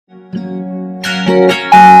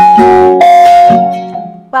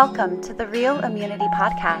Welcome to the Real Immunity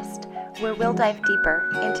Podcast, where we'll dive deeper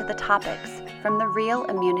into the topics from the Real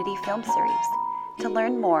Immunity film series. To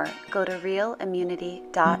learn more, go to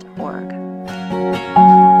realimmunity.org.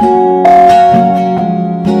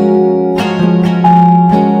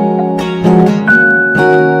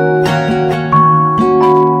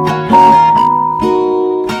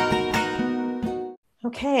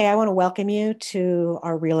 Okay, I want to welcome you to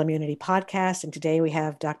our Real Immunity Podcast. And today we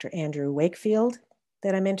have Dr. Andrew Wakefield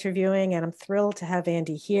that I'm interviewing, and I'm thrilled to have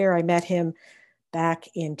Andy here. I met him back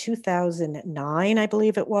in 2009, I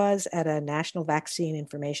believe it was, at a National Vaccine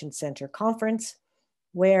Information Center conference,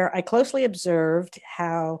 where I closely observed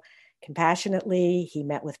how compassionately he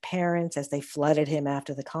met with parents as they flooded him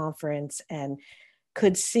after the conference, and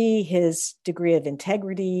could see his degree of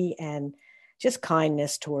integrity and just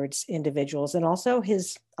kindness towards individuals, and also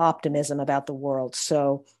his optimism about the world.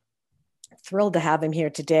 So thrilled to have him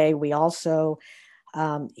here today. We also,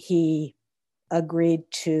 he agreed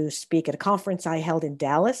to speak at a conference I held in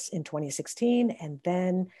Dallas in 2016. And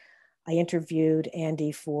then I interviewed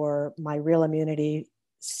Andy for my Real Immunity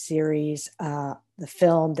series, the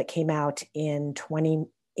film that came out in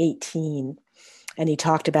 2018. And he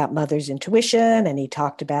talked about mother's intuition, and he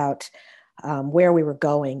talked about where we were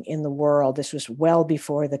going in the world. This was well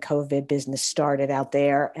before the COVID business started out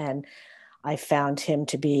there. And I found him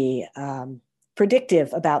to be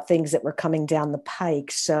predictive about things that were coming down the pike.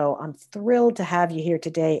 So I'm thrilled to have you here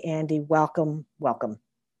today, Andy. Welcome.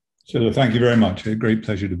 So thank you very much. A great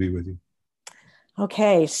pleasure to be with you.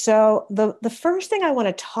 Okay, so the first thing I want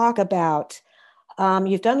to talk about,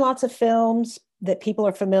 you've done lots of films that people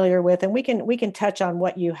are familiar with, and we can touch on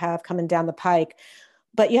what you have coming down the pike.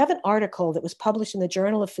 But you have an article that was published in the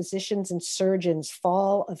Journal of Physicians and Surgeons,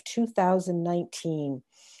 fall of 2019.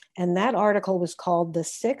 And that article was called The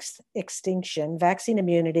Sixth Extinction, Vaccine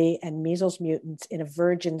Immunity and Measles Mutants in a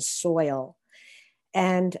Virgin Soil.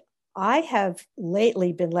 And I have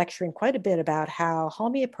lately been lecturing quite a bit about how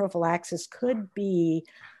homeoprophylaxis could be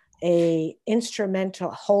a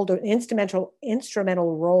instrumental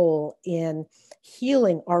role in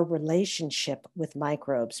healing our relationship with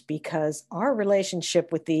microbes, because our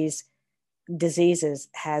relationship with these diseases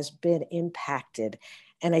has been impacted.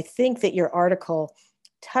 And I think that your article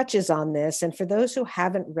touches on this. And for those who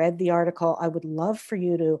haven't read the article, I would love for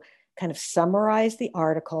you to kind of summarize the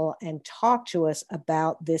article and talk to us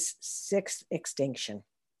about this sixth extinction.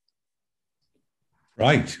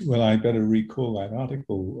 Right. Well, I better recall that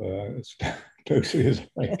article as closely as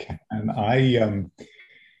I can.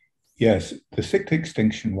 Yes, the sixth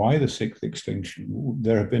extinction. Why the sixth extinction?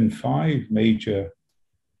 There have been 5 major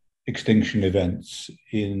extinction events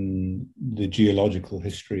in the geological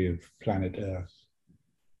history of planet Earth.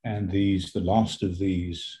 And the last of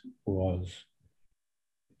these was,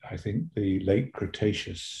 I think, the late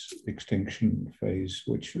Cretaceous extinction phase,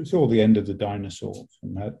 which was all the end of the dinosaurs.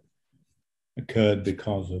 And that occurred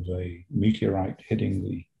because of a meteorite hitting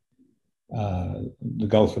the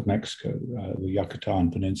Gulf of Mexico, the Yucatan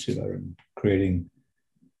Peninsula, and creating,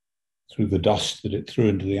 through the dust that it threw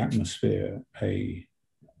into the atmosphere, a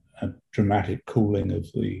dramatic cooling of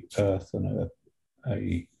the Earth and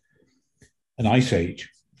an ice age.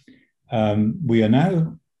 We are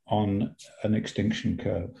now on an extinction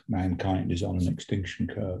curve. Mankind is on an extinction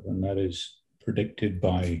curve, and that is predicted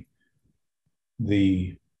by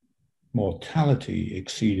the mortality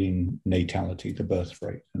exceeding natality, the birth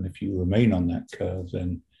rate. And if you remain on that curve,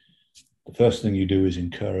 then the first thing you do is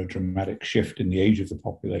incur a dramatic shift in the age of the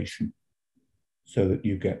population, so that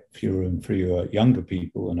you get fewer and fewer younger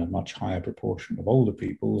people and a much higher proportion of older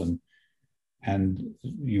people, and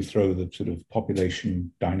you throw the sort of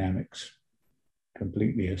population dynamics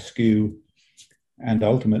completely askew, and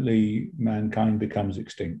ultimately mankind becomes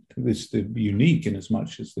extinct. It's unique in as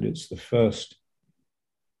much as that it's the first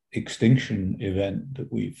extinction event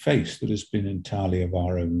that we face that has been entirely of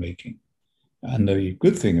our own making. And the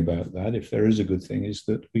good thing about that, if there is a good thing, is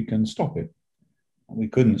that we can stop it. We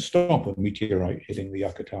couldn't stop a meteorite hitting the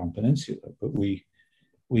Yucatan Peninsula, but we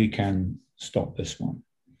can stop this one.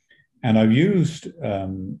 And I've used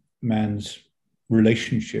man's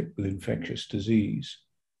relationship with infectious disease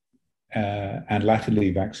and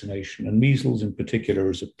latterly vaccination, and measles in particular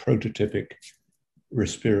as a prototypic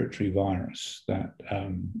respiratory virus that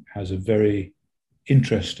has a very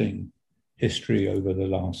interesting history over the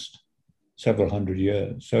last several hundred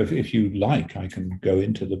years. So if you like, I can go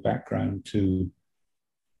into the background to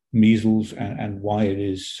measles and why it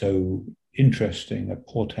is so interesting, a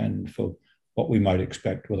portend for what we might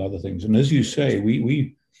expect with other things. And as you say,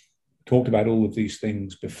 we talked about all of these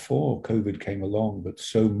things before COVID came along, but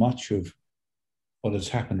so much of what has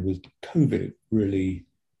happened with COVID really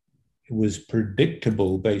was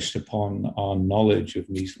predictable based upon our knowledge of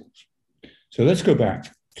measles. So let's go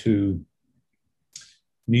back to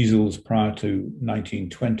measles prior to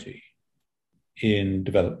 1920 in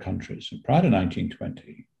developed countries. And prior to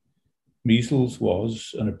 1920, measles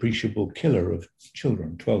was an appreciable killer of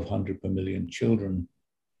children. 1,200 per million children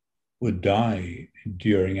would die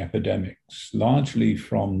during epidemics, largely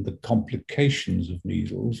from the complications of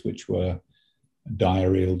measles, which were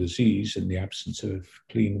diarrheal disease in the absence of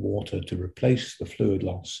clean water to replace the fluid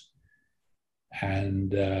loss,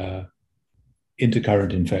 and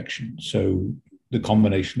intercurrent infection. So the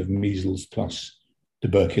combination of measles plus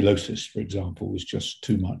tuberculosis, for example, was just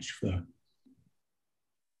too much for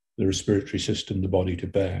the respiratory system, the body to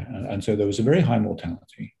bear. And so there was a very high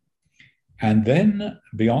mortality. And then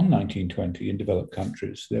beyond 1920 in developed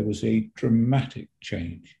countries, there was a dramatic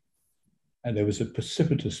change. And there was a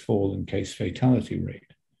precipitous fall in case fatality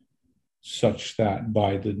rate, such that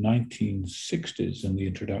by the 1960s and the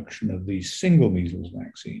introduction of the single measles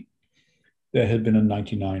vaccine, there had been a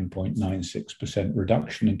 99.96%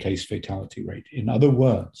 reduction in case fatality rate. In other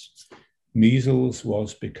words, measles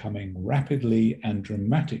was becoming rapidly and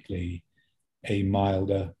dramatically a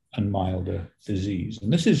milder and milder disease.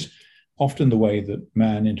 And this is often the way that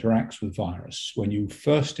man interacts with virus. When you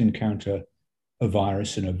first encounter a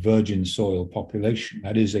virus in a virgin soil population,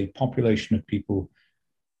 that is a population of people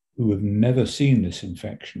who have never seen this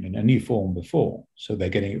infection in any form before, so they're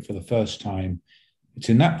getting it for the first time. It's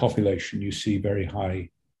in that population you see very high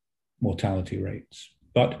mortality rates.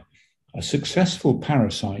 But a successful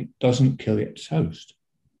parasite doesn't kill its host.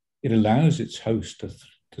 It allows its host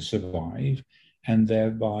to survive and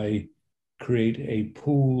thereby create a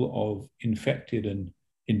pool of infected and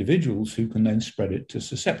individuals who can then spread it to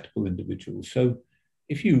susceptible individuals. So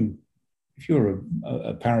if you're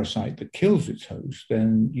a parasite that kills its host,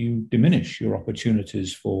 then you diminish your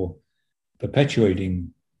opportunities for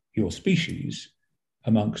perpetuating your species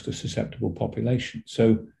amongst a susceptible population.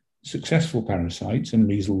 So successful parasites, and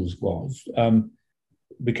measles was,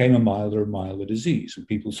 became a milder and milder disease, and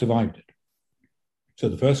people survived it. So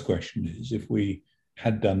the first question is, if we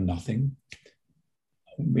had done nothing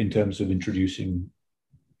in terms of introducing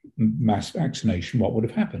mass vaccination, what would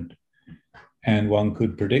have happened? And one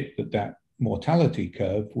could predict that mortality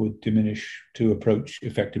curve would diminish to approach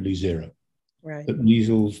effectively zero. Right. That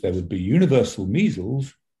measles, there would be universal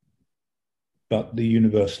measles, but the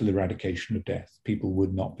universal eradication of death. People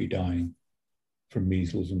would not be dying from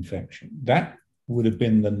measles infection. That would have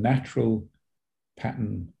been the natural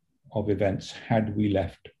pattern of events had we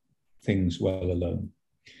left things well alone.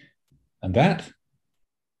 And that,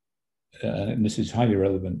 and this is highly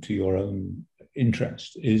relevant to your own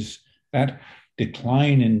interest, is that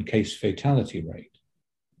decline in case fatality rate,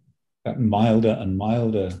 that milder and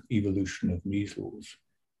milder evolution of measles,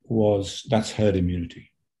 that's herd immunity.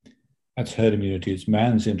 That's herd immunity. It's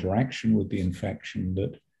man's interaction with the infection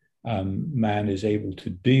that man is able to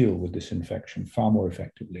deal with this infection far more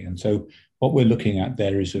effectively. And so what we're looking at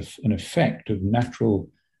there is an effect of natural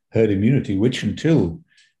herd immunity, which until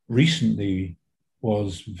recently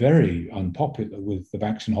was very unpopular with the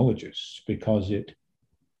vaccinologists because it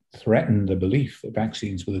threatened the belief that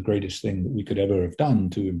vaccines were the greatest thing that we could ever have done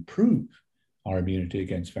to improve our immunity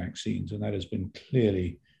against vaccines. And that has been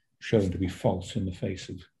clearly shown to be false in the face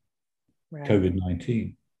of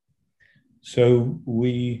COVID-19. So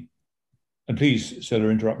and please, Stella,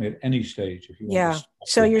 interrupt me at any stage if you want. Yeah.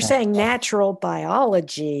 So you're saying natural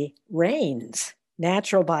biology reigns.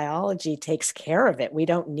 Natural biology takes care of it. We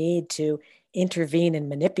don't need to intervene and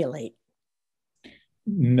manipulate.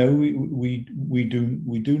 No, we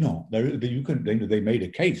do not. They made a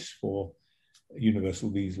case for universal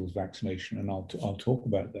measles vaccination, and I'll talk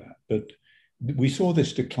about that. But we saw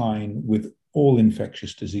this decline with all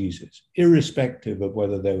infectious diseases, irrespective of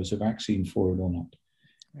whether there was a vaccine for it or not.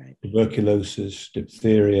 Right. Tuberculosis,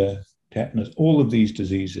 diphtheria, tetanus, all of these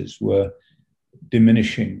diseases were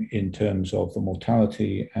diminishing in terms of the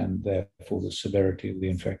mortality and therefore the severity of the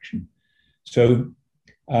infection. So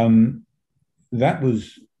that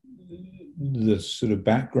was the sort of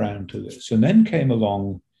background to this. And then came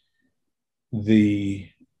along the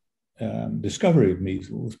discovery of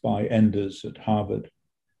measles by Enders at Harvard.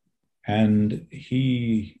 And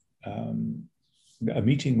a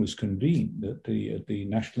meeting was convened at the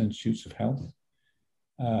National Institutes of Health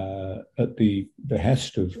at the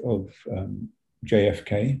behest of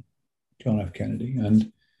JFK, John F. Kennedy.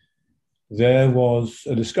 And there was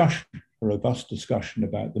a robust discussion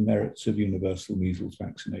about the merits of universal measles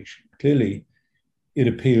vaccination. Clearly, it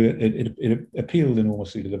appealed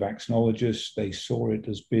enormously to the vaccinologists. They saw it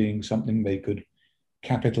as being something they could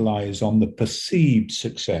capitalize on the perceived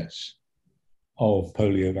success of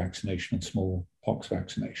polio vaccination and smallpox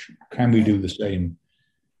vaccination? Can we do the same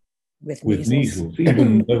with measles,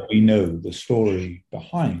 even though we know the story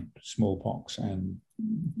behind smallpox and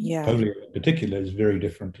polio in particular is very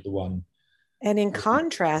different to the one? And in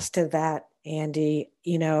contrast to that, Andy,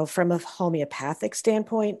 from a homeopathic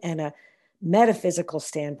standpoint and a metaphysical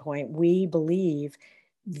standpoint, we believe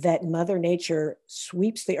that Mother Nature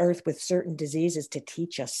sweeps the earth with certain diseases to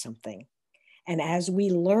teach us something. And as we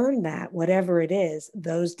learn that, whatever it is,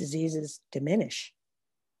 those diseases diminish.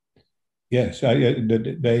 Yes,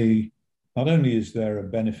 they not only is there a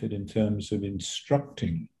benefit in terms of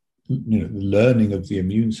instructing, the learning of the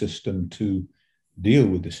immune system to deal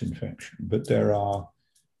with this infection, but there are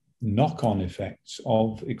knock-on effects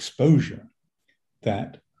of exposure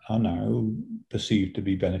that are now perceived to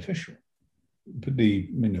be beneficial. The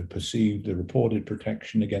reported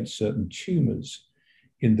protection against certain tumors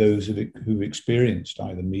in those who've experienced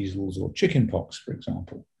either measles or chickenpox, for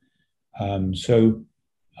example. So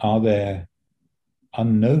are there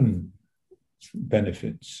unknown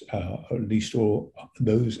benefits, at least, or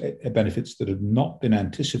those benefits that have not been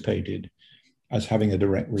anticipated as having a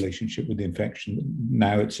direct relationship with the infection?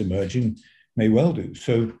 Now it's emerging, may well do.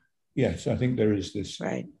 So yes, I think there is this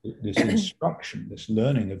this instruction, this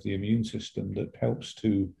learning of the immune system that helps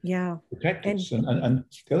to protect us. And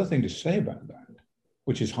the other thing to say about that,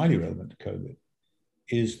 which is highly relevant to COVID,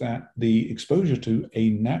 is that the exposure to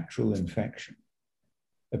a natural infection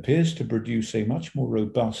appears to produce a much more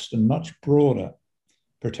robust and much broader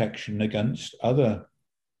protection against other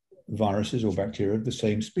viruses or bacteria of the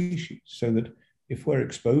same species. So that if we're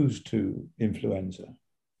exposed to influenza,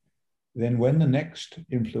 then when the next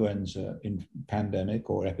influenza pandemic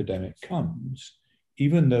or epidemic comes,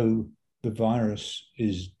 even though the virus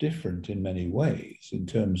is different in many ways in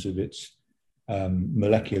terms of its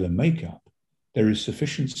molecular makeup, there is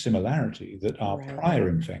sufficient similarity that our prior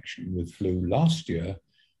infection with flu last year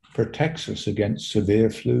protects us against severe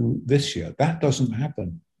flu this year. That doesn't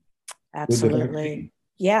happen. Absolutely.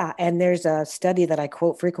 Yeah. And there's a study that I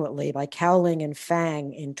quote frequently by Cowling and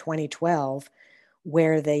Fang in 2012,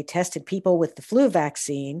 where they tested people with the flu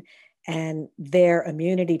vaccine and their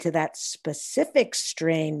immunity to that specific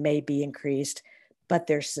strain may be increased, but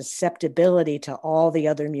their susceptibility to all the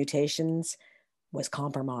other mutations was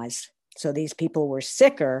compromised. So these people were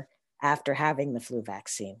sicker after having the flu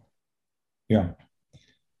vaccine. Yeah.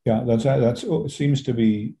 Yeah, that seems to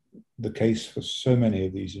be the case for so many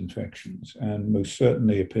of these infections, and most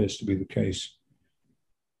certainly appears to be the case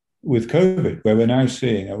with COVID, where we're now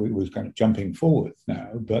seeing, we're kind of jumping forward now,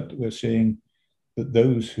 but we're seeing that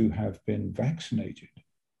those who have been vaccinated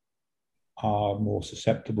are more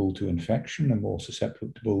susceptible to infection and more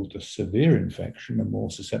susceptible to severe infection and more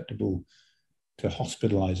susceptible to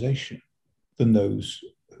hospitalization than those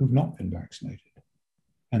who've not been vaccinated.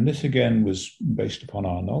 And this, again, was based upon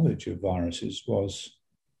our knowledge of viruses, was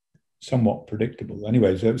somewhat predictable.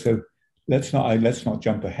 Anyway, so let's not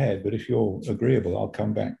jump ahead. But if you're agreeable, I'll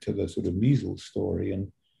come back to the sort of measles story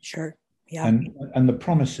and and the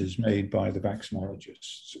promises made by the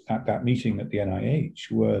vaccinologists at that meeting at the NIH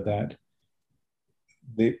were that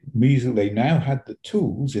they now had the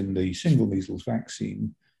tools in the single measles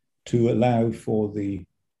vaccine to allow for the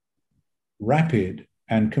rapid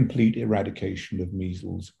and complete eradication of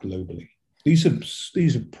measles globally. These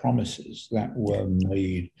are promises that were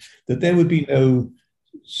made, that there would be no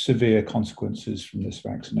severe consequences from this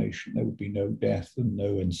vaccination. There would be no death and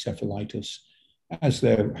no encephalitis, as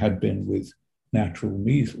there had been with natural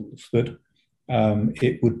measles, that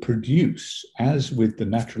it would produce, as with the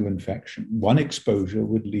natural infection, one exposure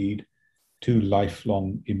would lead to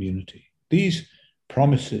lifelong immunity. These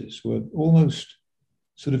promises were almost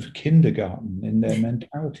sort of kindergarten in their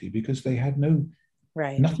mentality, because they had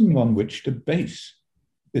nothing on which to base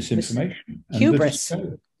this information. Hubris.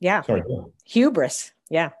 Hubris.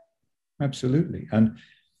 Yeah. Absolutely.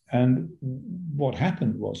 And what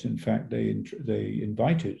happened was, in fact, they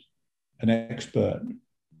invited an expert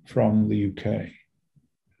from the UK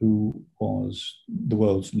who was the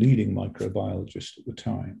world's leading microbiologist at the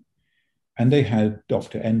time. And they had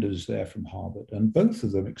Dr. Enders there from Harvard, and both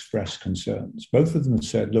of them expressed concerns. Both of them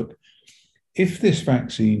said, look, if this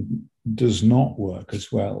vaccine does not work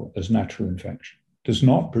as well as natural infection, does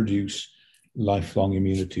not produce lifelong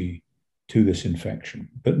immunity to this infection,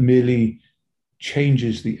 but merely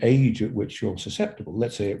changes the age at which you're susceptible.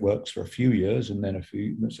 Let's say it works for a few years, and then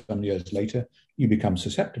some years later, you become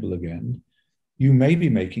susceptible again. You may be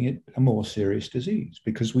making it a more serious disease,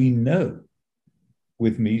 because we know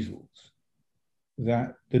with measles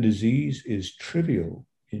that the disease is trivial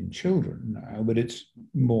in children now, but it's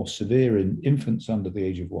more severe in infants under the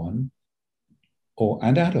age of 1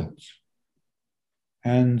 and adults.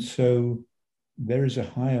 And so there is a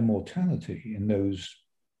higher mortality in those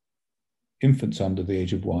infants under the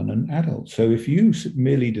age of 1 and adults. So if you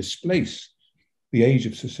merely displace the age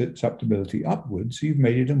of susceptibility upwards, you've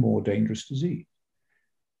made it a more dangerous disease.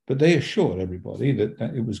 But they assured everybody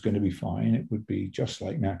that it was going to be fine. It would be just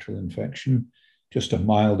like natural infection, just a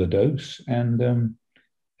milder dose, and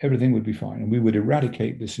everything would be fine. And we would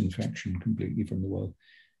eradicate this infection completely from the world.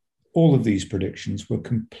 All of these predictions were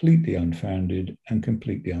completely unfounded and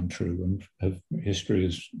completely untrue. And history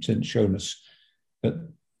has since shown us that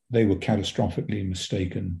they were catastrophically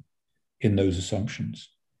mistaken in those assumptions.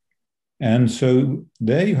 And so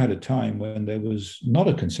there you had a time when there was not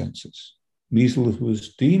a consensus. Measles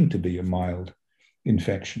was deemed to be a mild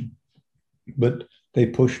infection, but they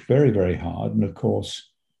pushed very, very hard. And of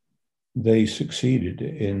course, they succeeded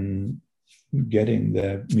in getting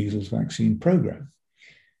their measles vaccine program.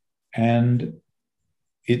 And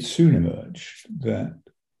it soon emerged that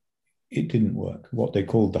it didn't work. What they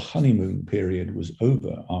called the honeymoon period was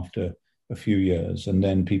over after a few years, and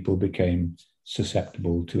then people became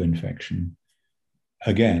susceptible to infection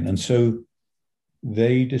again. And so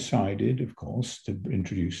they decided, of course, to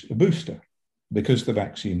introduce a booster. Because the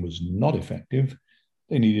vaccine was not effective,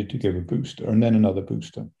 they needed to give a booster and then another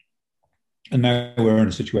booster. And now we're in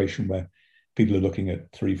a situation where people are looking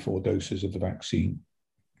at 3-4 doses of the vaccine,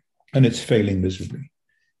 and it's failing miserably.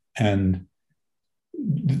 And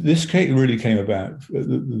this really came about,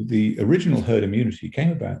 the original herd immunity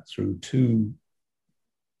came about through 2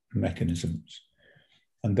 mechanisms.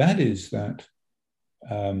 And that is that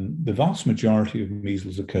the vast majority of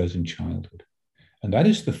measles occurs in childhood. And that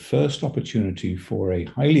is the first opportunity for a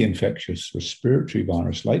highly infectious respiratory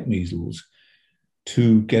virus like measles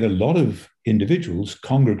to get a lot of individuals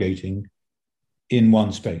congregating in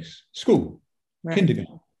one space. School, right.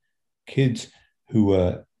 Kindergarten. Kids who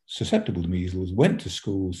were susceptible to measles went to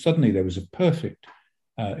school. Suddenly there was a perfect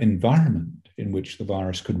environment in which the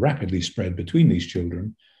virus could rapidly spread between these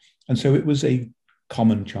children. And so it was a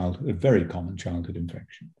very common childhood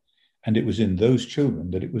infection. And it was in those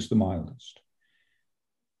children that it was the mildest.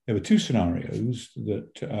 There were 2 scenarios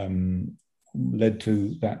that led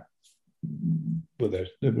to that. Well,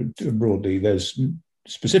 broadly, there's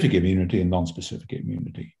specific immunity and non-specific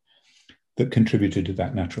immunity that contributed to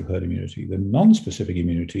that natural herd immunity. The non-specific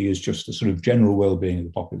immunity is just the sort of general well-being of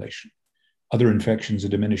the population. Other infections are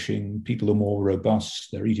diminishing, people are more robust,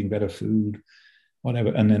 they're eating better food, whatever.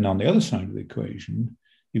 And then on the other side of the equation,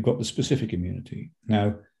 you've got the specific immunity.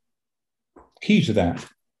 Now, key to that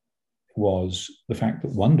was the fact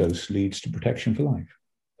that 1 dose leads to protection for life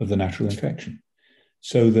of the natural infection,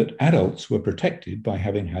 so that adults were protected by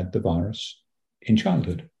having had the virus in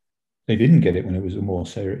childhood. They didn't get it when it was a more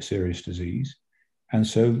serious disease. And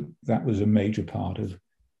so that was a major part of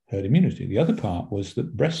herd immunity. The other part was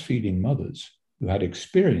that breastfeeding mothers who had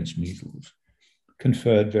experienced measles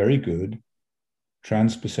conferred very good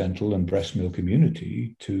transplacental and breast milk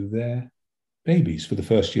immunity to their babies for the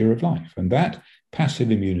first year of life. And that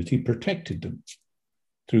passive immunity protected them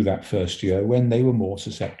through that first year when they were more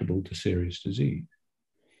susceptible to serious disease.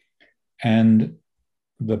 And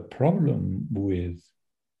the problem with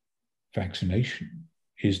vaccination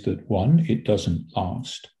is that, 1, it doesn't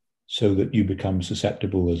last, so that you become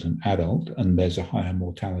susceptible as an adult, and there's a higher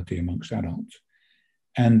mortality amongst adults.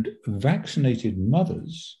 And vaccinated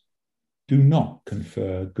mothers do not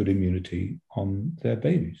confer good immunity on their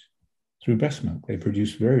babies through breast milk. They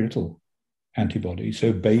produce very little antibody.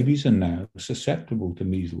 So babies are now susceptible to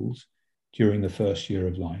measles during the first year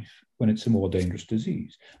of life when it's a more dangerous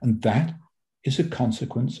disease. And that is a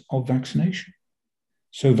consequence of vaccination.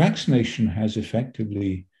 So vaccination has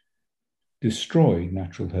effectively destroyed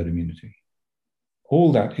natural herd immunity.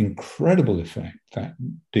 All that incredible effect, that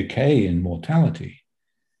decay in mortality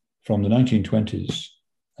from the 1920s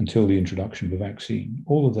until the introduction of the vaccine,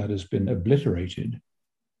 all of that has been obliterated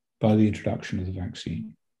by the introduction of the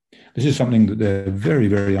vaccine. This is something that they're very,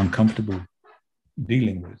 very uncomfortable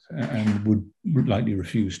dealing with and would likely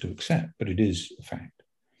refuse to accept, but it is a fact.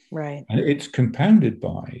 Right. And it's compounded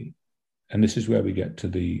by, and this is where we get to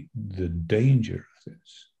the danger of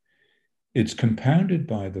this, it's compounded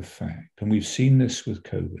by the fact, and we've seen this with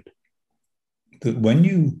COVID, that when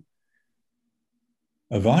you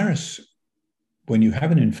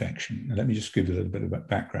have an infection, and let me just give you a little bit of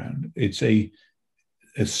background, it's a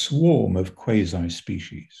swarm of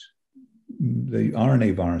quasi-species. The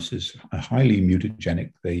RNA viruses are highly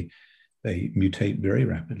mutagenic. They mutate very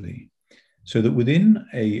rapidly. So that within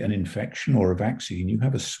an infection or a vaccine, you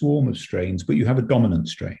have a swarm of strains, but you have a dominant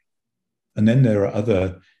strain. And then there are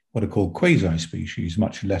other, what are called quasi-species,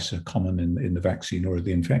 much lesser common in the vaccine or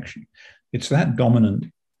the infection. It's that dominant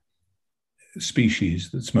species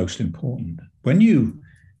that's most important. When you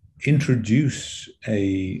introduce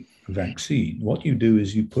a vaccine, what you do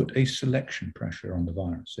is you put a selection pressure on the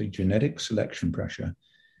virus, a genetic selection pressure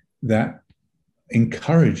that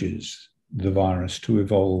encourages the virus to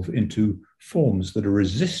evolve into forms that are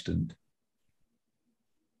resistant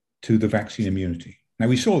to the vaccine immunity. Now,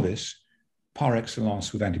 we saw this par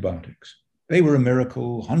excellence with antibiotics. They were a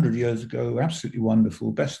miracle 100 years ago, absolutely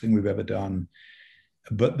wonderful, best thing we've ever done.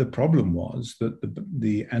 But the problem was that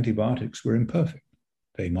the antibiotics were imperfect.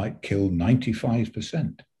 They might kill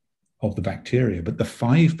 95% of the bacteria, but the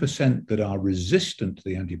 5% that are resistant to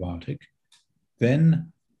the antibiotic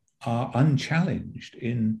then are unchallenged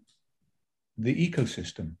in the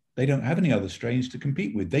ecosystem. They don't have any other strains to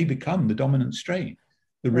compete with. They become the dominant strain.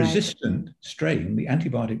 The resistant strain, the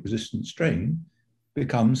antibiotic resistant strain,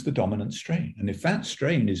 becomes the dominant strain. And if that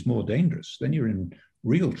strain is more dangerous, then you're in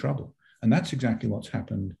real trouble. And that's exactly what's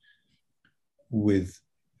happened with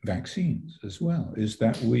vaccines as well, is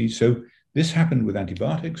that so this happened with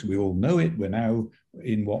antibiotics. We all know it. We're now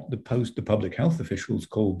in what the public health officials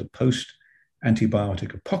called the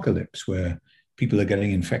post-antibiotic apocalypse, where people are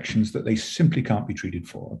getting infections that they simply can't be treated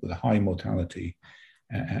for with a high mortality.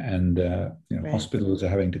 And hospitals are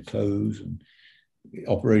having to close, and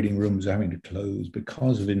operating rooms are having to close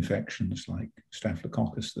because of infections like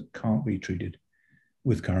staphylococcus that can't be treated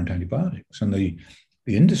with current antibiotics. And the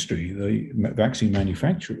industry, the vaccine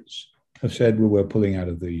manufacturers, have said, well, we're pulling out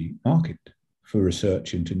of the market for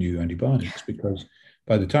research into new antibiotics, because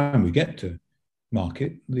by the time we get to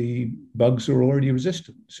market, the bugs are already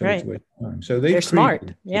resistant. So it's a waste of time. So they're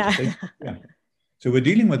smart. So we're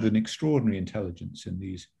dealing with an extraordinary intelligence in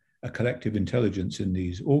these, a collective intelligence in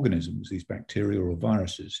these organisms, these bacteria or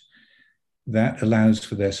viruses, that allows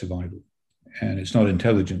for their survival. And it's not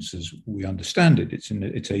intelligence as we understand it.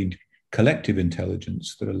 It's a collective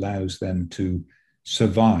intelligence that allows them to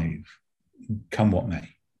survive, come what may.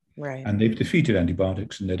 Right. And they've defeated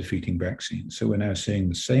antibiotics and they're defeating vaccines. So we're now seeing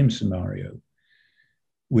the same scenario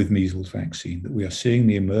with measles vaccine, that we are seeing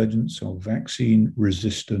the emergence of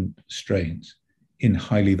vaccine-resistant strains in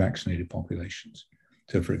highly vaccinated populations.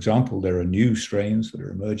 So, for example, there are new strains that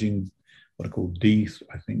are emerging, what are called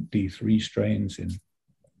D3 strains in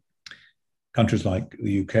countries like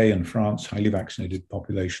the UK and France, highly vaccinated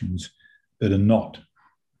populations that are not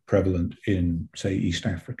prevalent in, say, East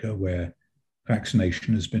Africa, where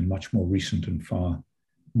vaccination has been much more recent and far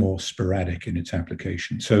more sporadic in its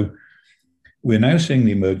application. So we're now seeing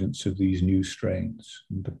the emergence of these new strains.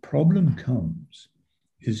 And the problem comes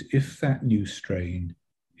is if that new strain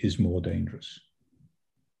is more dangerous.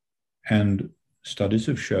 And studies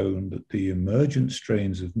have shown that the emergent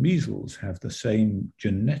strains of measles have the same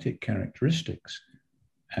genetic characteristics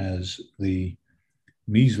as the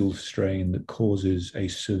measles strain that causes a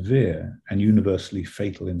severe and universally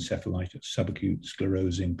fatal encephalitis, subacute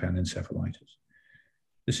sclerosing panencephalitis.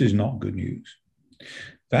 This is not good news.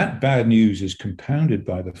 That bad news is compounded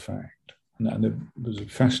by the fact, and there was a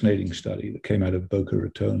fascinating study that came out of Boca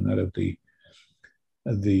Raton, out of the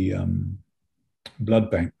blood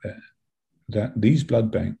bank there, that these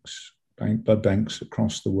blood banks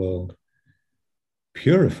across the world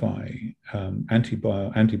purify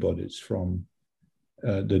antibodies from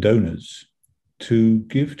the donors to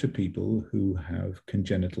give to people who have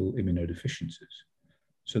congenital immunodeficiencies.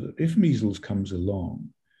 So that if measles comes along,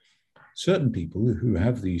 certain people who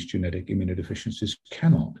have these genetic immunodeficiencies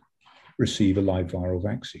cannot receive a live viral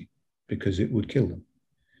vaccine because it would kill them.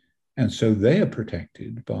 And so they are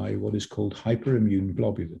protected by what is called hyperimmune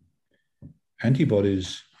globulin,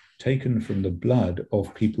 antibodies taken from the blood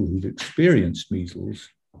of people who've experienced measles,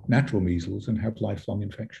 natural measles, and have lifelong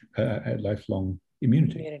infection, lifelong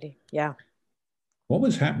immunity. Yeah. What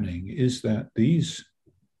was happening is that these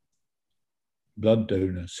blood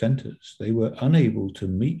donor centers, they were unable to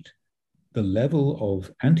meet the level of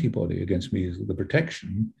antibody against measles, the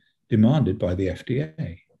protection demanded by the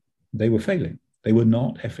FDA. They were failing. They were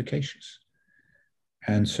not efficacious.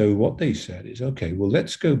 And so what they said is, okay, well,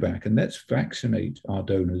 let's go back and let's vaccinate our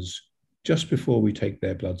donors just before we take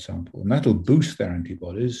their blood sample. And that'll boost their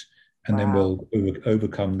antibodies, and then we'll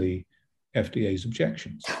overcome the FDA's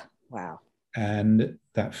objections. Wow. And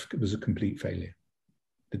that was a complete failure.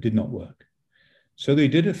 It did not work. So they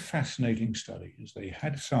did a fascinating study. They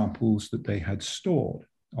had samples that they had stored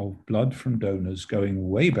of blood from donors going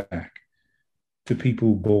way back to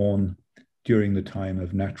people born during the time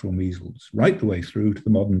of natural measles, right the way through to the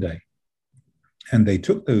modern day. And they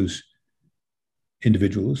took those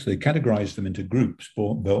individuals, they categorized them into groups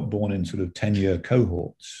born in sort of 10-year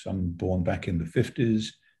cohorts, some born back in the 50s,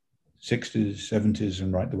 60s, 70s,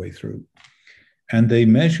 and right the way through. And they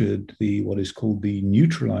measured what is called the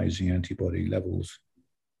neutralizing antibody levels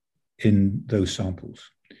in those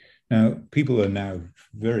samples. Now, people are now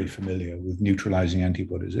very familiar with neutralizing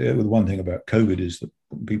antibodies. The one thing about COVID is that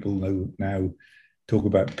people now talk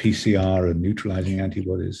about PCR and neutralizing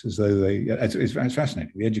antibodies as though it's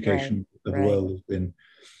fascinating. The education of the world has been,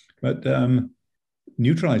 but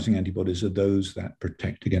neutralizing antibodies are those that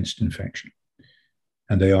protect against infection.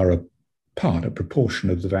 And they are a proportion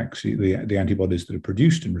of the vaccine, the antibodies that are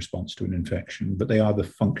produced in response to an infection, but they are the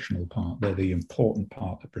functional part. They're the important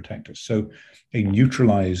part that protect us. So they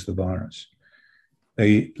neutralize the virus.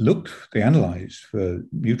 They analyzed for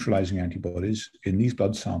neutralizing antibodies in these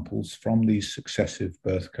blood samples from these successive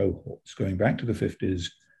birth cohorts, going back to the 50s,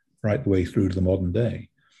 right the way through to the modern day.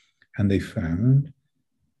 And they found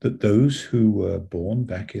that those who were born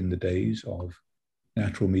back in the days of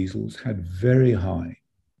natural measles had very high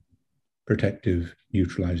protective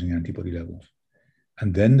neutralizing antibody levels.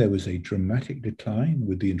 And then there was a dramatic decline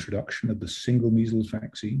with the introduction of the single measles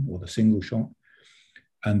vaccine or the single shot.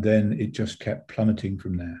 And then it just kept plummeting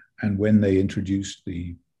from there. And when they introduced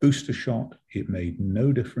the booster shot, it made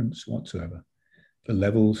no difference whatsoever. The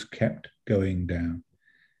levels kept going down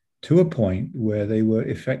to a point where they were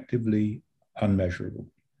effectively unmeasurable,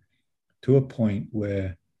 to a point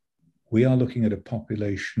where we are looking at a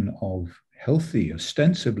population of healthy,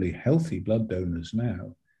 ostensibly healthy blood donors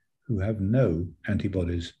now who have no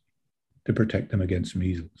antibodies to protect them against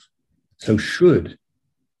measles. So should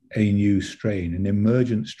a new strain, an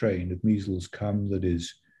emergent strain of measles come that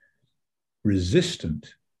is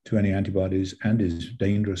resistant to any antibodies and is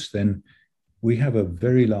dangerous, then we have a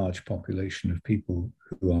very large population of people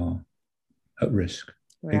who are at risk,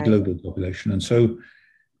 a global population. And so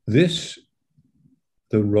the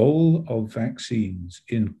role of vaccines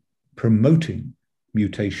in promoting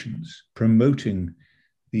mutations, promoting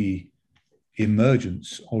the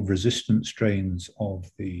emergence of resistant strains of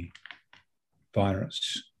the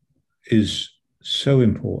virus is so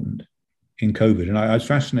important in COVID. And I was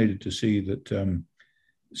fascinated to see that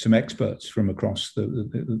some experts from across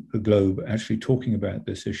the globe actually talking about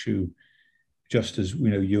this issue, just as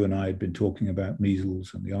you and I had been talking about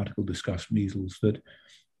measles, and the article discussed measles, that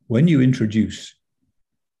when you introduce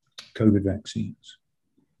COVID vaccines,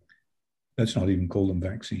 let's not even call them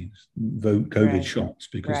vaccines, COVID shots,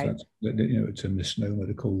 because that's, it's a misnomer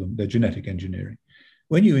to call them. They're genetic engineering.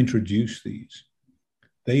 When you introduce these,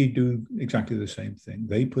 they do exactly the same thing.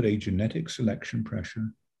 They put a genetic selection pressure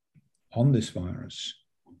on this virus.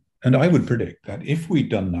 And I would predict that if we'd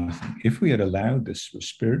done nothing, if we had allowed this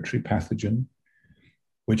respiratory pathogen,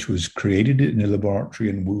 which was created in a laboratory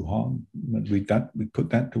in Wuhan, we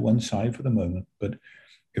put that to one side for the moment, but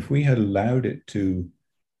if we had allowed it to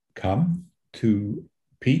come, to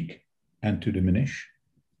peak and to diminish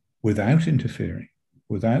without interfering,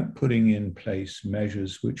 without putting in place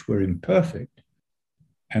measures which were imperfect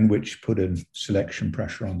and which put a selection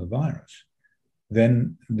pressure on the virus,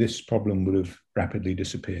 then this problem would have rapidly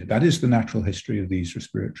disappeared. That is the natural history of these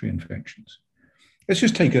respiratory infections. Let's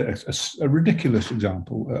just take a ridiculous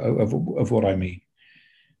example of what I mean.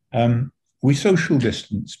 We social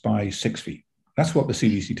distance by 6 feet. That's what the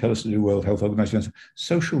CDC tells us to do, World Health Organization,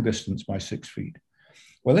 social distance by 6 feet.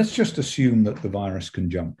 Well, let's just assume that the virus can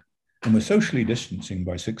jump. And we're socially distancing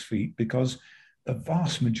by 6 feet because the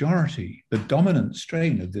vast majority, the dominant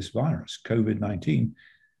strain of this virus, COVID-19,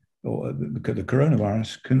 or the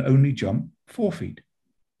coronavirus, can only jump 4 feet.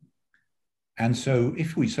 And so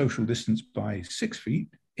if we social distance by 6 feet,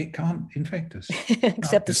 it can't infect us.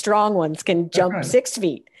 Except the strong ones can jump 6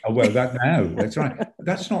 feet. Oh, well, that's right.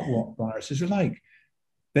 That's not what viruses are like.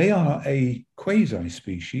 They are a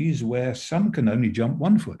quasi-species where some can only jump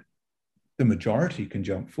 1 foot. The majority can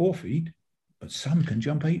jump 4 feet, but some can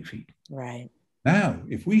jump 8 feet. Right. Now,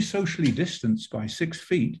 if we socially distance by 6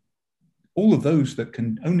 feet, all of those that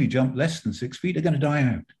can only jump less than 6 feet are going to die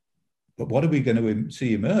out. But what are we going to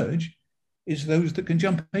see emerge is those that can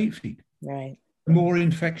jump 8 feet. Right. A more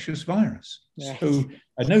infectious virus. Right. So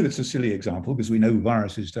I know that's a silly example because we know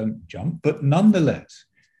viruses don't jump, but nonetheless,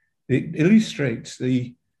 it illustrates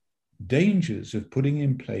the dangers of putting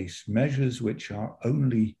in place measures which are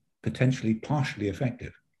only potentially partially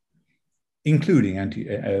effective, including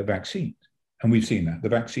vaccines. And we've seen that. The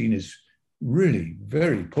vaccine is really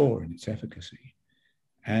very poor in its efficacy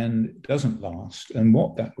and doesn't last. And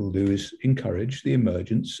what that will do is encourage the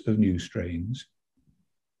emergence of new strains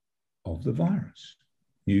of the virus,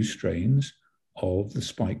 new strains of the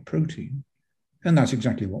spike protein. And that's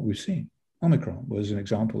exactly what we've seen. Omicron was an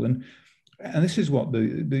example. And this is what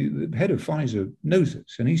the head of Pfizer knows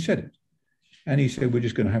this, and he said it. And he said, we're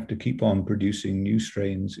just going to have to keep on producing new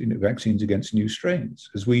strains, vaccines against new strains.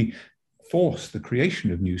 As we force the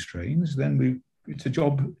creation of new strains, then it's a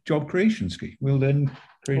job creation scheme. We'll then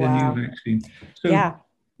create a new vaccine. So yeah,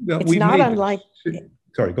 it's not unlike.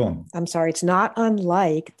 Sorry, go on. I'm sorry. It's not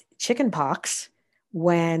unlike chickenpox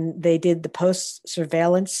when they did the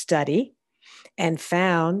post-surveillance study and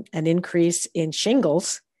found an increase in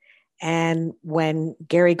shingles. And when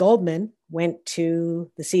Gary Goldman went to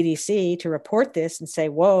the CDC to report this and say,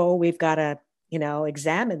 whoa, we've got to,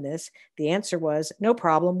 examine this, the answer was, no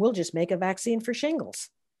problem. We'll just make a vaccine for shingles.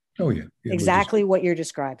 Oh, yeah. Exactly what you're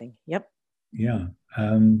describing. Yep. Yeah.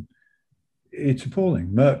 It's appalling.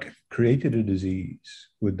 Merck created a disease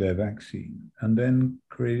with their vaccine and then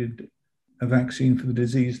created a vaccine for the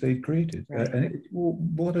disease they created. Right.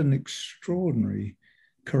 What an extraordinary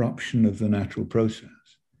corruption of the natural process.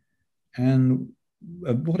 And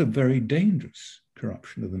what a very dangerous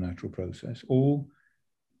corruption of the natural process, all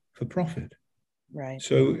for profit. Right.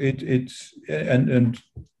 So it's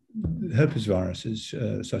herpes viruses,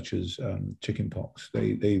 such as chickenpox,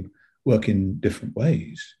 they work in different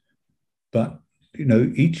ways. But,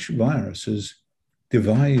 each virus has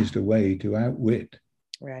devised a way to outwit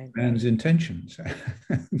man's intentions.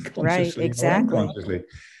 Right, exactly. Or unconsciously,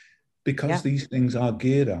 because these things are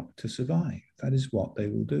geared up to survive. That is what they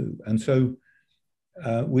will do. And so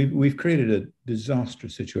we've created a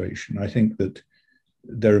disastrous situation. I think that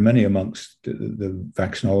there are many amongst the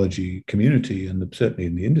vaccinology community and certainly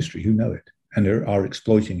in the industry who know it and are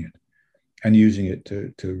exploiting it and using it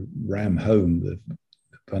to ram home the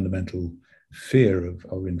fundamental fear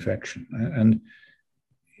of infection. And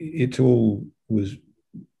it all was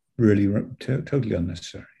really totally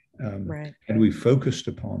unnecessary. Had we focused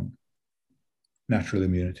upon natural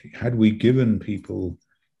immunity, had we given people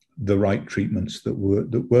the right treatments that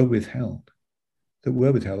were withheld,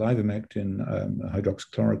 ivermectin,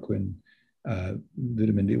 hydroxychloroquine,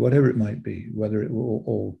 vitamin D, whatever it might be, whether it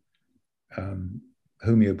or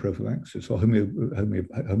homeoprophylaxis or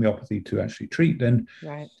homeopathy to actually treat, then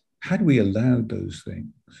had we allowed those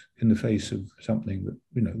things in the face of something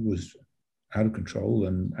that was out of control,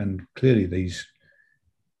 and clearly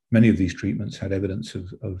many of these treatments had evidence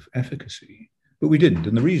of efficacy, but we didn't.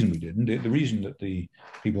 And the reason we didn't, the reason that the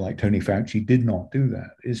people like Tony Fauci did not do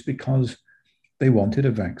that is because they wanted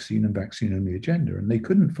a vaccine and vaccine-only agenda, and they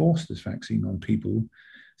couldn't force this vaccine on people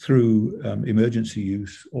through emergency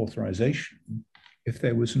use authorization if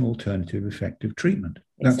there was an alternative effective treatment.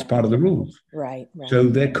 That's part of the rules. Right. So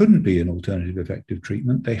there couldn't be an alternative effective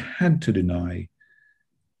treatment. They had to deny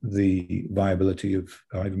the viability of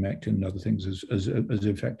ivermectin and other things as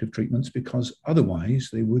effective treatments, because otherwise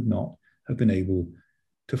they would not have been able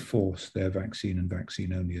to force their vaccine and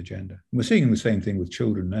vaccine-only agenda. And we're seeing the same thing with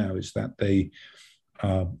children now, is that they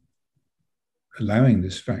are allowing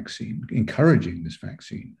this vaccine, encouraging this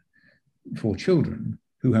vaccine for children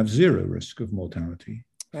who have zero risk of mortality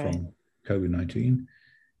from COVID-19,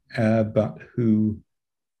 but who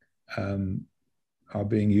are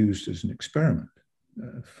being used as an experiment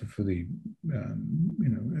for the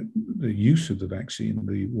use of the vaccine,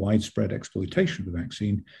 the widespread exploitation of the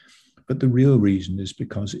vaccine. But the real reason is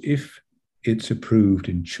because if it's approved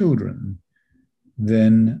in children,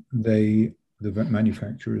 then the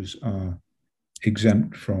manufacturers are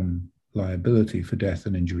exempt from liability for death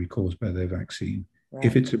and injury caused by their vaccine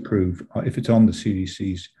if it's approved, if it's on the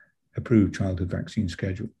CDC's approved childhood vaccine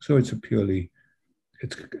schedule. So it's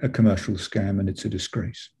a commercial scam, and it's a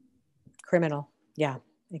disgrace. Criminal. Yeah,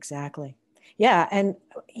 exactly. Yeah. And,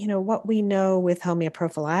 what we know with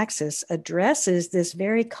homeoprophylaxis addresses this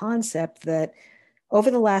very concept that over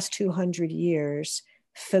the last 200 years,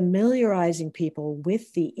 familiarizing people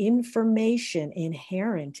with the information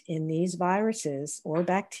inherent in these viruses or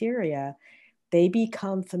bacteria, they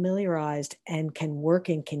become familiarized and can work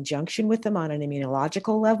in conjunction with them on an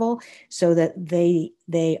immunological level so that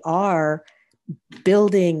they are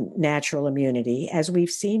building natural immunity, as we've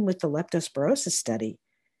seen with the leptospirosis study.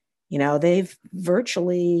 They've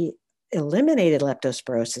virtually eliminated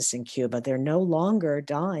leptospirosis in Cuba. They're no longer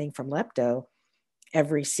dying from lepto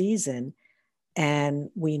every season. And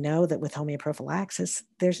we know that with homeoprophylaxis,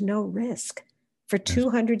 there's no risk. For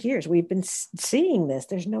 200 years, we've been seeing this.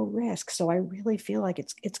 There's no risk. So I really feel like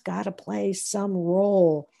it's got to play some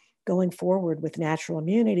role going forward with natural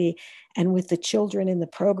immunity. And with the children in the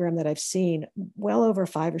program that I've seen, well over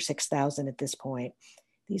 5,000 or 6,000 at this point,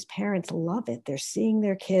 these parents love it. They're seeing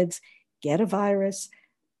their kids get a virus,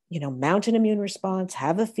 mount an immune response,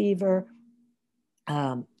 have a fever,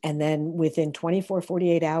 and then within 24,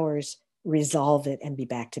 48 hours, resolve it and be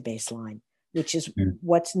back to baseline, which is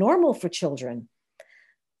what's normal for children.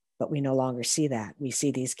 But we no longer see that. We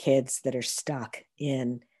see these kids that are stuck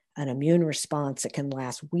in an immune response that can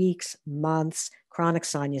last weeks, months, chronic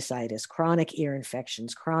sinusitis, chronic ear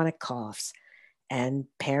infections, chronic coughs, and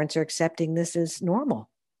parents are accepting this as normal.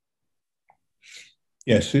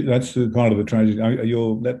 Yes, that's part of the tragedy.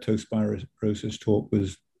 Your leptospirosis talk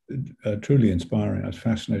was truly inspiring. It was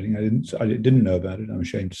fascinating. I didn't know about it, I'm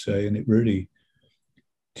ashamed to say, and it really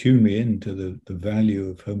tuned me into the value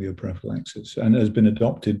of homeoprophylaxis, and has been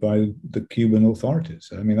adopted by the Cuban authorities.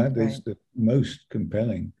 I mean, that is the most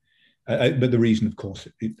compelling. But the reason, of course,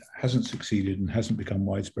 it hasn't succeeded and hasn't become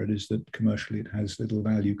widespread is that commercially it has little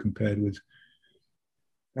value compared with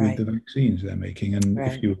the vaccines they're making. And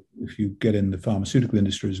if you get in the pharmaceutical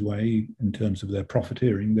industry's way in terms of their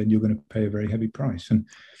profiteering, then you're going to pay a very heavy price. And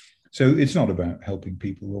so it's not about helping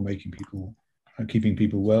people or making people, keeping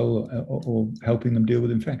people well, or helping them deal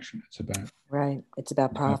with infection. It's about It's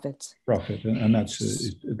about profits. Profit, and that's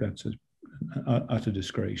an utter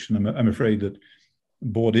disgrace. And I'm afraid that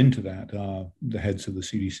bought into that are the heads of the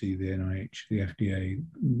CDC, the NIH, the FDA.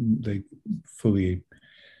 They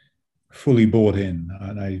fully bought in,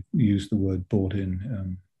 and I use the word bought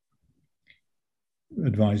in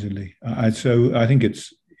advisedly. So I think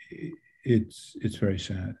it's very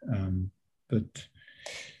sad. But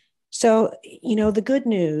so, the good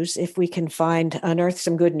news, if we can unearth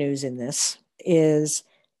some good news in this, is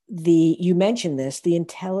you mentioned this, the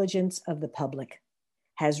intelligence of the public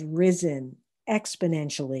has risen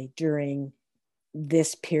exponentially during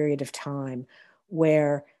this period of time,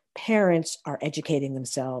 where parents are educating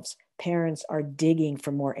themselves. Parents are digging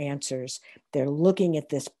for more answers. They're looking at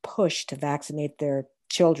this push to vaccinate their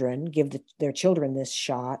children, give their children this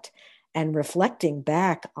shot, and reflecting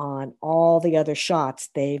back on all the other shots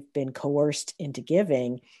they've been coerced into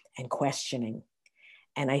giving and questioning.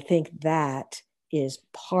 And I think that is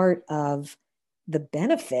part of the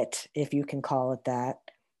benefit, if you can call it that,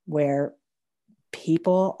 where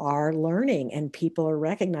people are learning and people are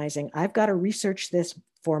recognizing, I've got to research this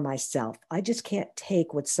for myself. I just can't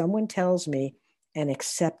take what someone tells me and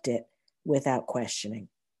accept it without questioning.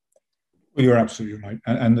 Well, you're absolutely right.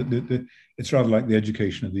 And it's rather like the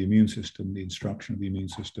education of the immune system, the instruction of the immune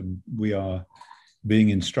system. We are being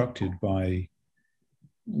instructed by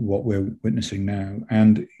what we're witnessing now.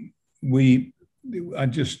 And I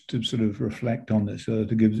just to sort of reflect on this,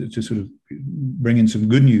 to sort of bring in some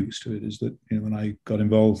good news to it, is that when I got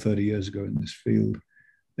involved 30 years ago in this field,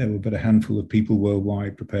 there were but a handful of people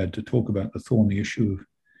worldwide prepared to talk about the thorny issue of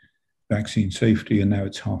vaccine safety, and now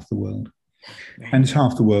it's half the world. And it's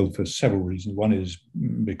half the world for several reasons. One is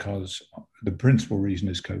because the principal reason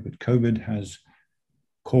is COVID. COVID has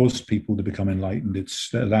caused people to become enlightened.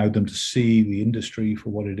 It's allowed them to see the industry for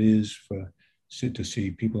what it is, to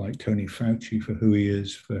see people like Tony Fauci for who he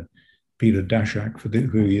is, for Peter Daszak for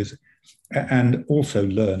who he is, and also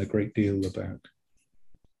learn a great deal about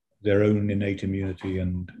their own innate immunity.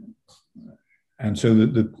 And so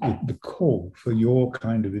the call for your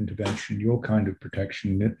kind of intervention, your kind of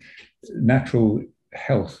protection, natural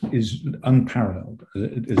health is unparalleled as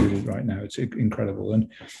it is right now. It's incredible.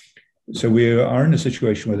 And so we are in a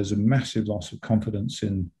situation where there's a massive loss of confidence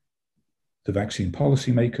in the vaccine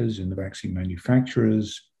policymakers, in the vaccine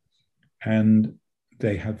manufacturers, and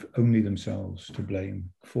they have only themselves to blame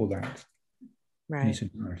for that in its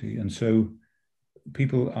entirety. And so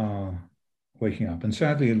people are waking up, and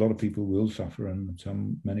sadly a lot of people will suffer, and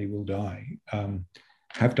many will die,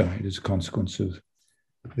 have died as a consequence of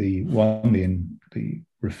the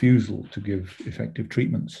refusal to give effective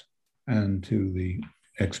treatments and to the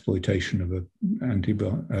exploitation of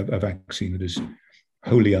a vaccine that is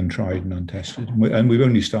wholly untried and untested. And we've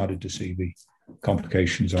only started to see the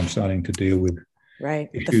complications. I'm starting to deal with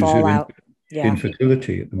issues the fallout. Of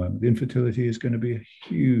infertility at the moment. Infertility is going to be a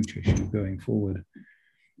huge issue going forward.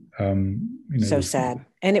 So sad.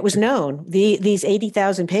 And it was known. These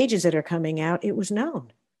 80,000 pages that are coming out, it was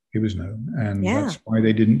known. It was known. And that's why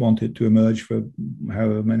they didn't want it to emerge for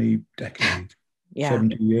however many decades,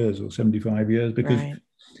 70 years or 75 years, because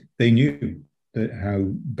they knew how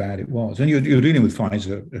bad it was. And you're dealing with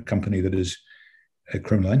Pfizer, a company that is a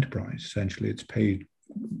criminal enterprise. Essentially, it's paid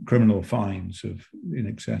criminal fines of in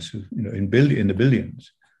excess of, in the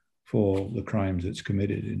billions for the crimes it's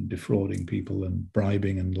committed in defrauding people and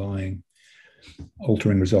bribing and lying,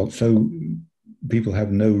 altering results. So people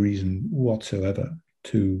have no reason whatsoever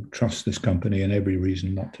to trust this company, and every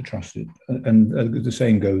reason not to trust it. And the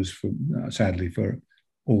same goes sadly for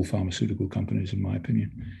all pharmaceutical companies, in my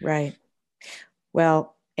opinion. Right.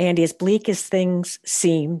 Well, And as bleak as things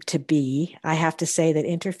seem to be, I have to say that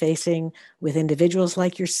interfacing with individuals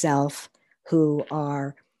like yourself who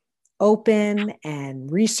are open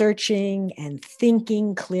and researching and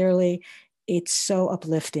thinking clearly, it's so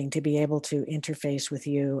uplifting to be able to interface with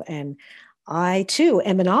you. And I too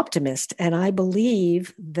am an optimist, and I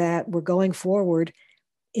believe that we're going forward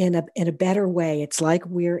in a better way. It's like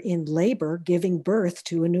we're in labor giving birth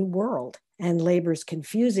to a new world, and labor is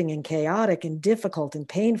confusing and chaotic and difficult and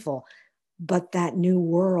painful, but that new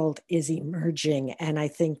world is emerging. And I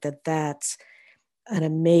think that that's an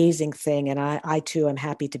amazing thing. And I too am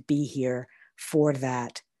happy to be here for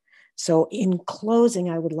that. So in closing,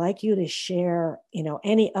 I would like you to share,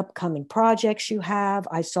 any upcoming projects you have.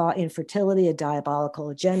 I saw Infertility, a Diabolical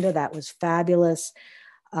Agenda. That was fabulous.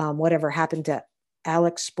 Whatever happened to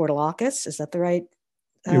Alex Bortolakis? Is that the right?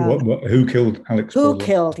 Who killed Alex? Who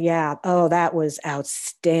killed? Yeah. Oh, that was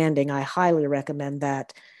outstanding. I highly recommend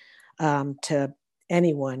that to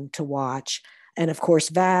anyone to watch. And of course,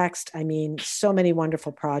 Vaxxed. I mean, so many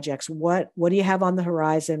wonderful projects. What do you have on the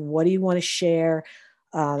horizon? What do you want to share?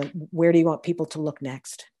 Where do you want people to look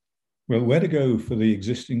next? Well, where to go for the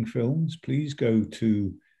existing films? Please go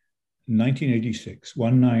to 1986,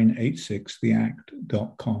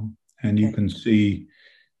 and you can see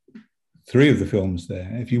 3 of the films there.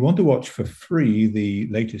 If you want to watch for free the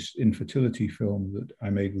latest infertility film that I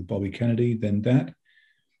made with Bobby Kennedy, then that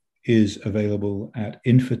is available at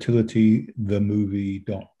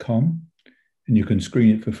infertilitythemovie.com, and you can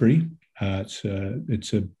screen it for free. It's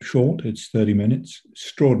a short, it's 30 minutes,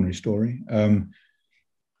 extraordinary story.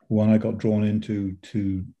 One I got drawn into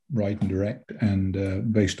to write and direct,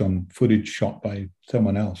 and based on footage shot by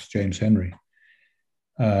someone else, James Henry,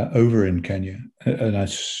 over in Kenya. And a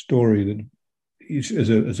story that,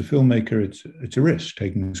 as a filmmaker, it's a risk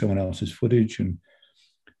taking someone else's footage and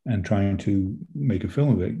trying to make a film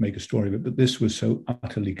of it, make a story of it. But this was so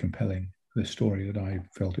utterly compelling, this story, that I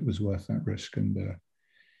felt it was worth that risk. And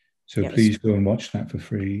so yes, please go and watch that for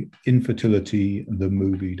free,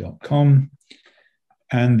 infertilitythemovie.com.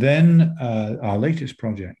 And then our latest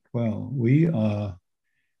project, well, we are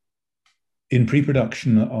in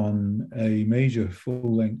pre-production on a major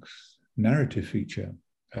full-length narrative feature.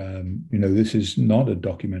 This is not a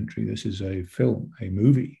documentary, this is a film, a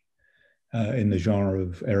movie. In the genre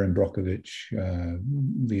of Erin Brockovich,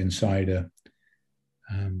 The Insider,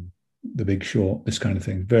 The Big Short, this kind of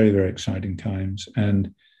thing. Very, very exciting times.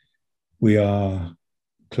 And we are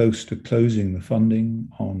close to closing the funding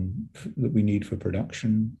that we need for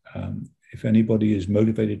production. If anybody is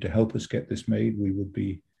motivated to help us get this made, we would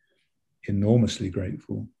be enormously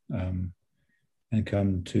grateful. And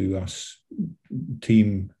come to us,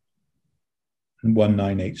 team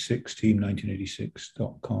 1986,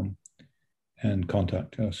 team1986.com. and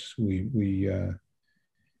contact us. We're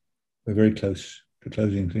very close to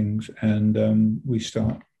closing things, and we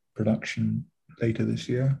start production later this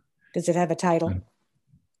year. Does it have a title?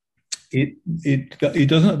 It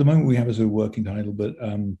doesn't at the moment. We have as a working title, but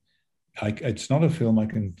it's not a film I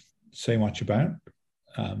can say much about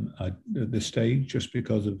at this stage, just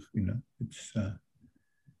because of it's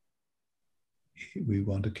we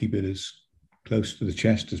want to keep it as close to the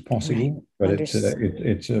chest as possible, right. But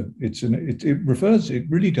it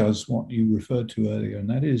really does what you referred to earlier, and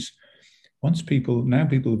that is once people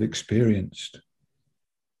have experienced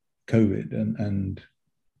COVID and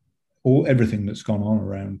everything that's gone on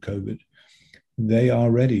around COVID, they are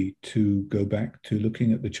ready to go back to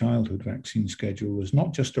looking at the childhood vaccine schedule as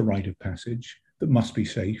not just a rite of passage that must be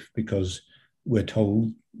safe because we're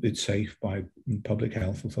told it's safe by public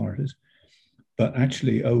health authorities. But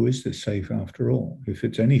actually, is this safe after all? If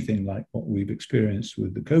it's anything like what we've experienced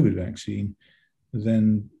with the COVID vaccine,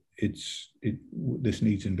 then this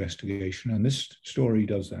needs investigation. And this story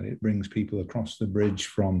does that. It brings people across the bridge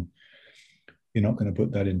from, you're not going to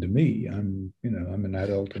put that into me. I'm an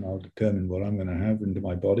adult and I'll determine what I'm going to have into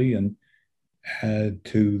my body, and add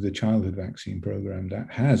to the childhood vaccine program that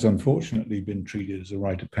has unfortunately been treated as a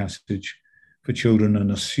rite of passage for children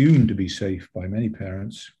and assumed to be safe by many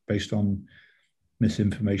parents based on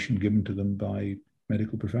misinformation given to them by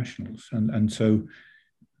medical professionals. And so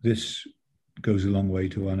this goes a long way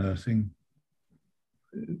to unearthing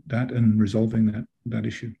that and resolving that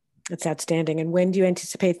issue. That's outstanding. And when do you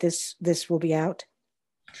anticipate this will be out?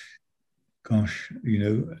 Gosh,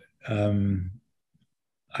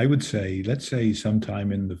 I would say, let's say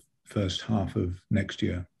sometime in the first half of next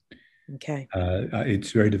year. Okay.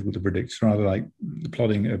 It's very difficult to predict. It's rather like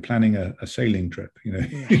planning a sailing trip.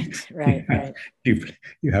 Right.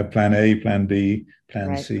 You have plan A, plan B,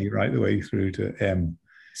 plan C, right the way through to M.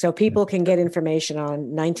 So people can get information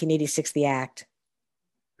on 1986, the Act.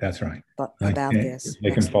 That's right. About this.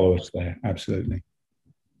 They can follow us there. Absolutely.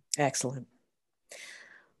 Excellent.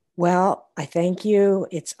 Well, I thank you.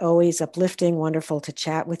 It's always uplifting, wonderful to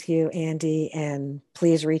chat with you, Andy. And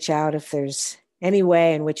please reach out if there's any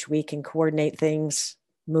way in which we can coordinate things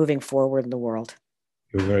moving forward in the world.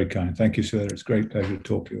 You're very kind. Thank you, sir. It's a great pleasure to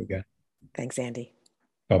talk to you again. Thanks, Andy.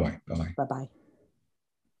 Bye-bye. Bye-bye. Bye-bye.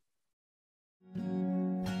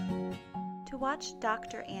 To watch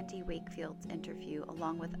Dr. Andy Wakefield's interview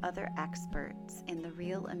along with other experts in the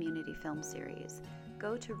Real Immunity film series,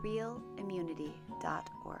 go to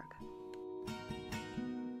realimmunity.org.